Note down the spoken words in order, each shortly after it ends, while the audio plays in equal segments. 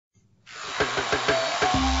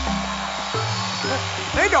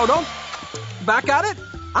Dodo. Back at it?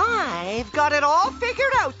 I've got it all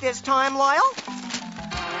figured out this time, Lyle.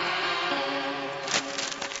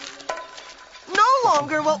 No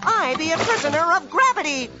longer will I be a prisoner of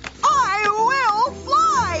gravity. I will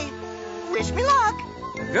fly. Wish me luck.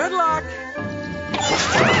 Good luck.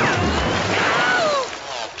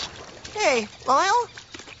 Hey, Lyle,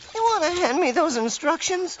 you want to hand me those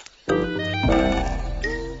instructions?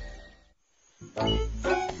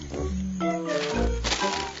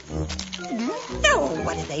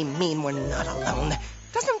 What do they mean we're not alone?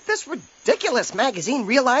 Doesn't this ridiculous magazine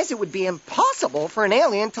realize it would be impossible for an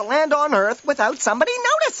alien to land on Earth without somebody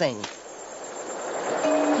noticing?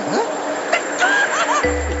 Huh?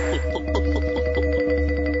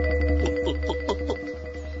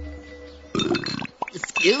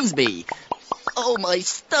 Excuse me. Oh, my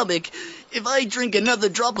stomach. If I drink another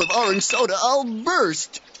drop of orange soda, I'll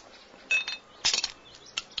burst.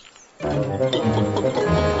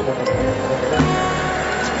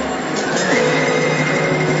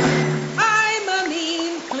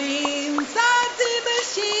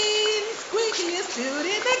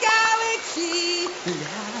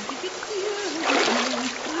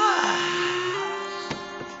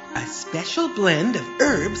 A special blend of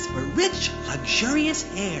herbs for rich, luxurious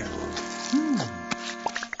hair.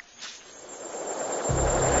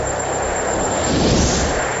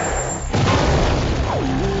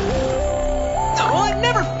 Oh, it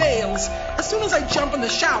never fails. As soon as I jump in the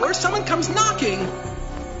shower, someone comes knocking.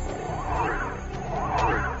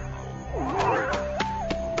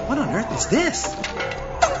 What on earth is this?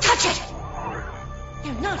 Don't touch it!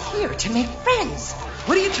 They're not here to make friends.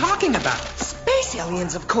 What are you talking about? Space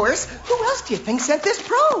aliens, of course. Who else do you think sent this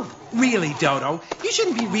probe? Really, Dodo? You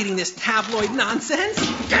shouldn't be reading this tabloid nonsense.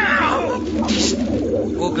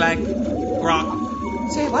 Ooglag, grok.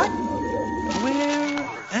 Say what? Where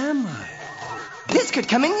am I? This could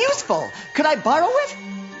come in useful. Could I borrow it?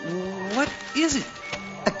 What is it?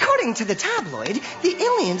 According to the tabloid, the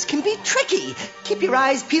aliens can be tricky. Keep your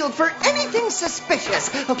eyes peeled for anything suspicious.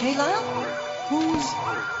 Okay, Lyle? Who's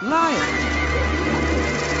Lyle?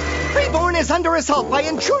 Freeborn is under assault by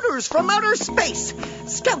intruders from outer space.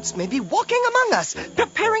 Scouts may be walking among us,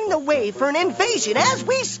 preparing the way for an invasion as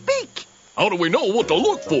we speak. How do we know what to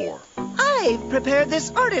look for? I've prepared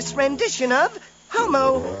this artist's rendition of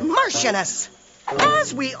Homo Martianus.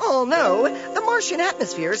 As we all know, the Martian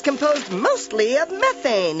atmosphere is composed mostly of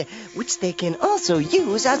methane, which they can also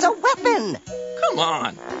use as a weapon. Come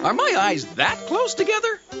on. Are my eyes that close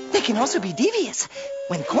together? They can also be devious.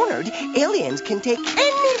 When cornered, aliens can take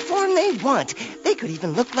any form they want. They could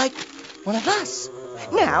even look like one of us.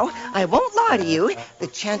 Now, I won't lie to you. The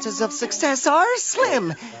chances of success are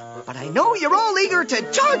slim. But I know you're all eager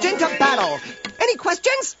to charge into battle. Any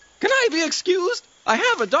questions? Can I be excused? I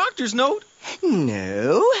have a doctor's note.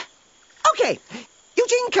 No. Okay.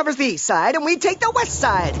 Eugene covers the east side, and we take the west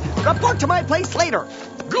side. Report to my place later.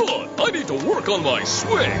 Good. I need to work on my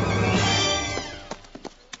swing.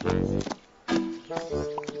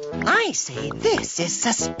 I say this is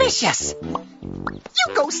suspicious.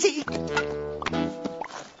 You go see.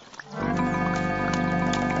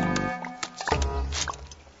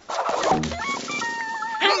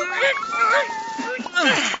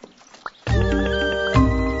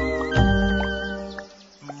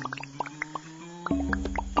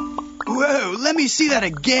 Whoa, let me see that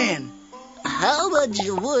again. How much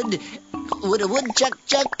wood would a woodchuck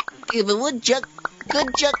chuck if a woodchuck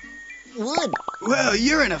could chuck wood? Well,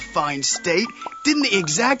 you're in a fine state. Didn't the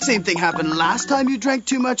exact same thing happen last time you drank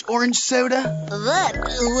too much orange soda? That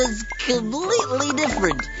was completely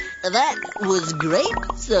different. That was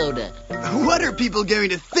grape soda. What are people going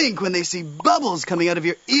to think when they see bubbles coming out of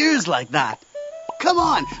your ears like that? Come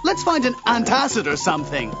on, let's find an antacid or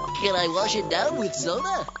something. Can I wash it down with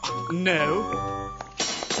soda? No.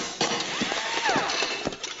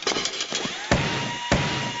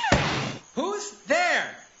 Who's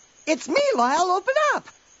there? It's me, Lyle. Open up.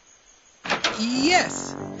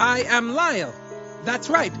 Yes, I am Lyle. That's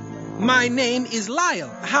right. My name is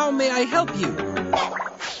Lyle. How may I help you?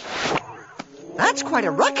 That's quite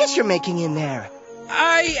a ruckus you're making in there.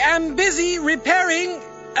 I am busy repairing,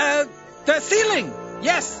 the ceiling.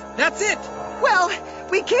 Yes, that's it. Well,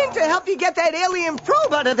 we came to help you get that alien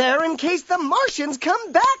probe out of there in case the Martians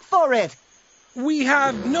come back for it. We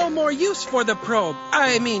have no more use for the probe.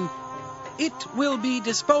 I mean, it will be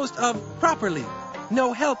disposed of properly.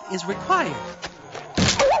 No help is required.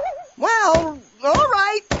 Well, all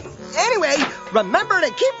right. Anyway, remember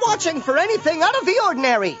to keep watching for anything out of the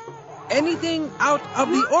ordinary. Anything out of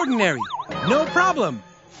the ordinary. No problem.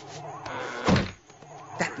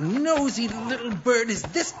 That nosy little bird is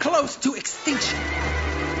this close to extinction.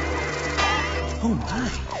 Oh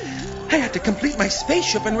my. I have to complete my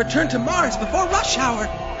spaceship and return to Mars before rush hour.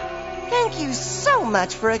 Thank you so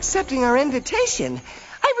much for accepting our invitation.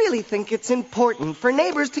 I really think it's important for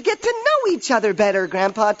neighbors to get to know each other better,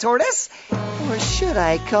 Grandpa Tortoise. Or should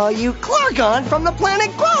I call you Clargon from the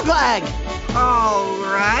planet Groblag? All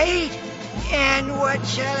right. And what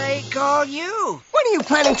shall I call you? When are you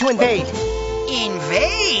planning to invade?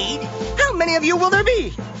 Invade? How many of you will there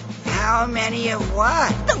be? How many of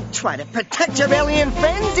what? Don't try to protect your alien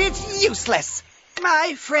friends. It's useless.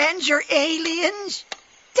 My friends are aliens?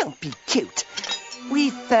 Don't be cute.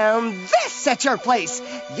 We found this at your place.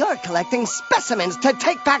 You're collecting specimens to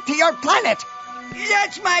take back to your planet.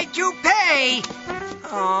 That's my toupee.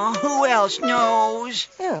 Oh, who else knows?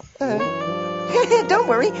 Oh, don't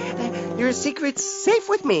worry. Your secret's safe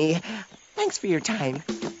with me. Thanks for your time.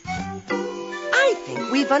 I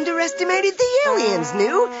think we've underestimated the aliens,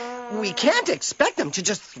 New. We can't expect them to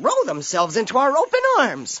just throw themselves into our open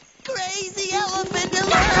arms. Crazy elephant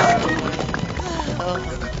alert!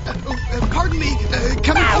 Pardon me,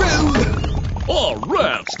 coming through. Oh,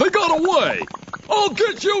 rats, they got away. I'll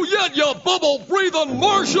get you yet, you bubble-breathing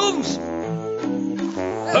Martians.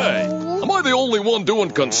 Hey, am I the only one doing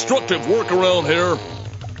constructive work around here?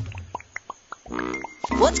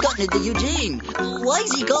 What's gotten into Eugene? Why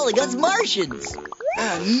is he calling us Martians?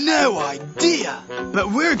 No idea.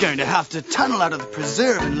 But we're going to have to tunnel out of the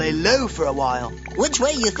preserve and lay low for a while. Which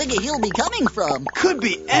way you think he'll be coming from? Could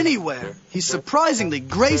be anywhere. He's surprisingly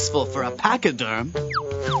graceful for a pachyderm.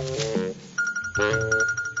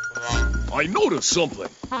 I noticed something.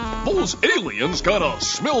 Those aliens kind of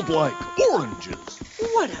smelled like oranges.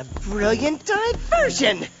 What a brilliant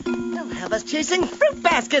diversion. They'll have us chasing fruit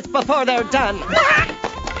baskets before they're done.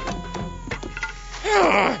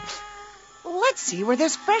 Let's see where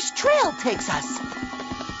this fresh trail takes us.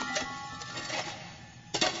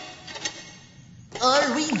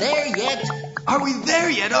 Are we there yet? Are we there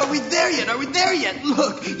yet? Are we there yet? Are we there yet?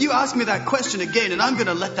 Look, you ask me that question again and I'm going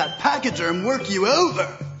to let that pachyderm work you over.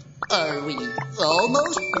 Are we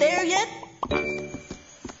almost there yet?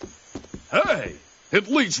 Hey, it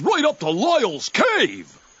leads right up to Lyle's cave.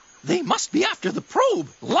 They must be after the probe.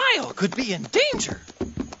 Lyle could be in danger.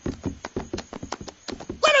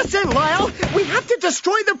 Let us in, Lyle. We have to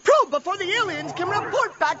destroy the probe before the aliens can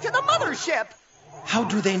report back to the mothership. How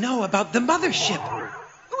do they know about the mothership?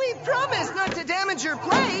 We promised not to damage your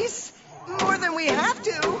place. More than we have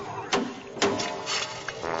to.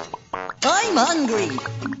 I'm hungry.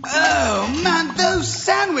 Oh, man, those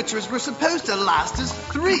sandwiches were supposed to last us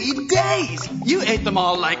 3 days. You ate them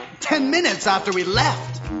all like 10 minutes after we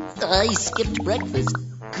left. I skipped breakfast.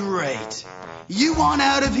 Great. You want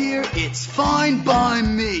out of here? It's fine by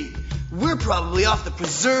me. We're probably off the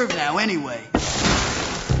preserve now anyway.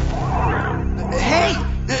 Hey,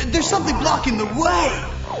 there's something blocking the way.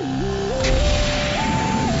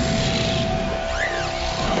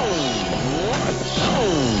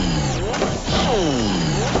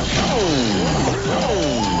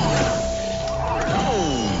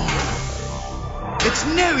 It's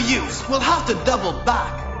no use. We'll have to double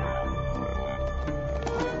back.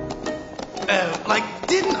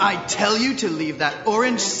 Didn't I tell you to leave that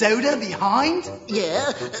orange soda behind?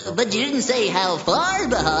 Yeah, but you didn't say how far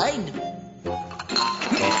behind.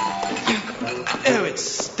 Oh, it's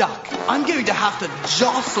stuck. I'm going to have to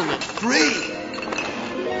jostle it free.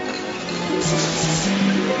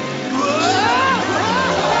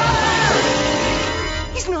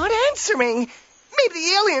 He's not answering. Maybe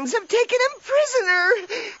the aliens have taken him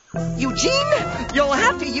prisoner. Eugene, you'll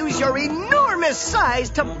have to use your enormous size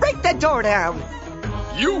to break the door down.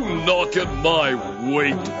 You knock at my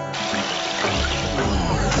weight.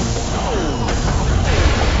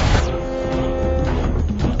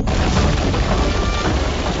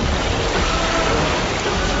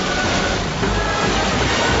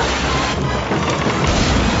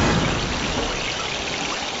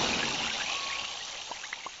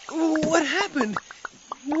 What happened?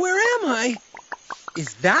 Where am I?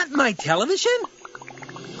 Is that my television?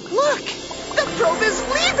 Look, the probe is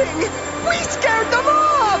leaving. We scared them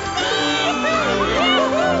off.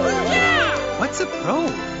 What's a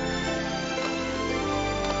probe?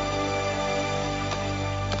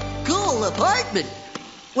 Cool apartment.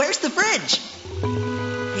 Where's the fridge?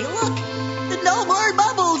 Hey, look. No more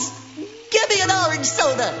bubbles. Give me an orange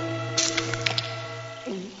soda.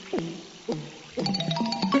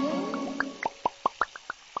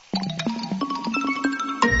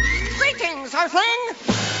 Greetings, Earthling.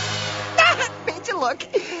 Made you look.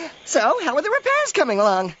 So, how are the repairs coming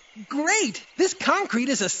along? Great! This concrete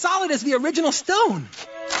is as solid as the original stone.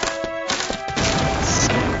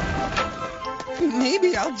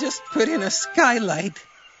 Maybe I'll just put in a skylight.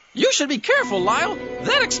 You should be careful, Lyle.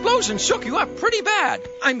 That explosion shook you up pretty bad.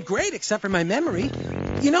 I'm great except for my memory.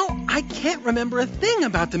 You know, I can't remember a thing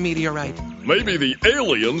about the meteorite. Maybe the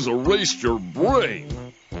aliens erased your brain.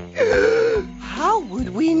 How would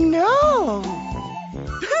we know?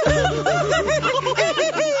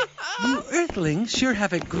 You Earthlings sure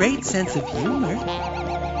have a great sense of humor.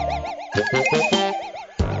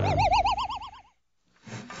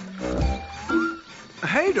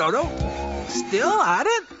 Hey, Dodo. Still at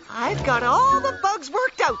it? I've got all the bugs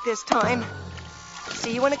worked out this time.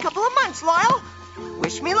 See you in a couple of months, Lyle.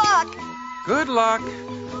 Wish me luck. Good luck.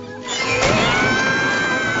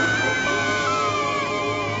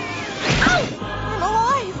 Ow! I'm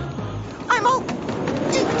alive. I'm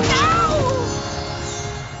Ow!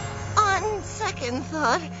 On second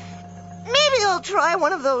thought, maybe I'll try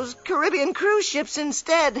one of those Caribbean cruise ships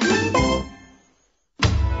instead.